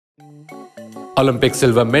Olympic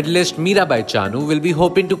silver medalist Mirabai Chanu will be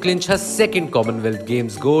hoping to clinch her second Commonwealth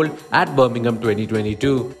Games Gold at Birmingham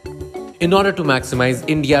 2022. In order to maximize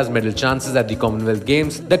India's medal chances at the Commonwealth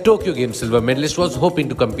Games, the Tokyo Games silver medalist was hoping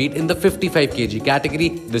to compete in the 55 kg category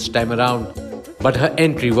this time around. But her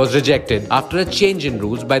entry was rejected after a change in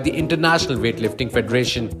rules by the International Weightlifting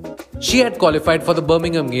Federation. She had qualified for the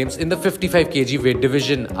Birmingham Games in the 55 kg weight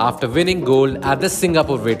division after winning gold at the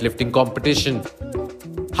Singapore weightlifting competition.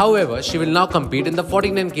 However, she will now compete in the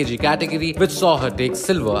 49 kg category, which saw her take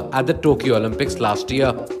silver at the Tokyo Olympics last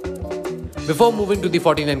year. Before moving to the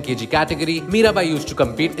 49 kg category, Mirabai used to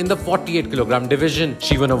compete in the 48 kg division.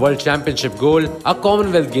 She won a World Championship gold, a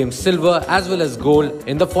Commonwealth Games silver as well as gold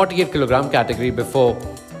in the 48 kg category before.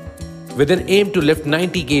 With an aim to lift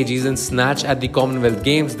 90 kgs in snatch at the Commonwealth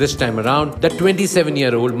Games this time around, the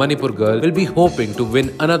 27-year-old Manipur girl will be hoping to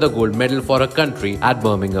win another gold medal for her country at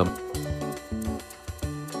Birmingham.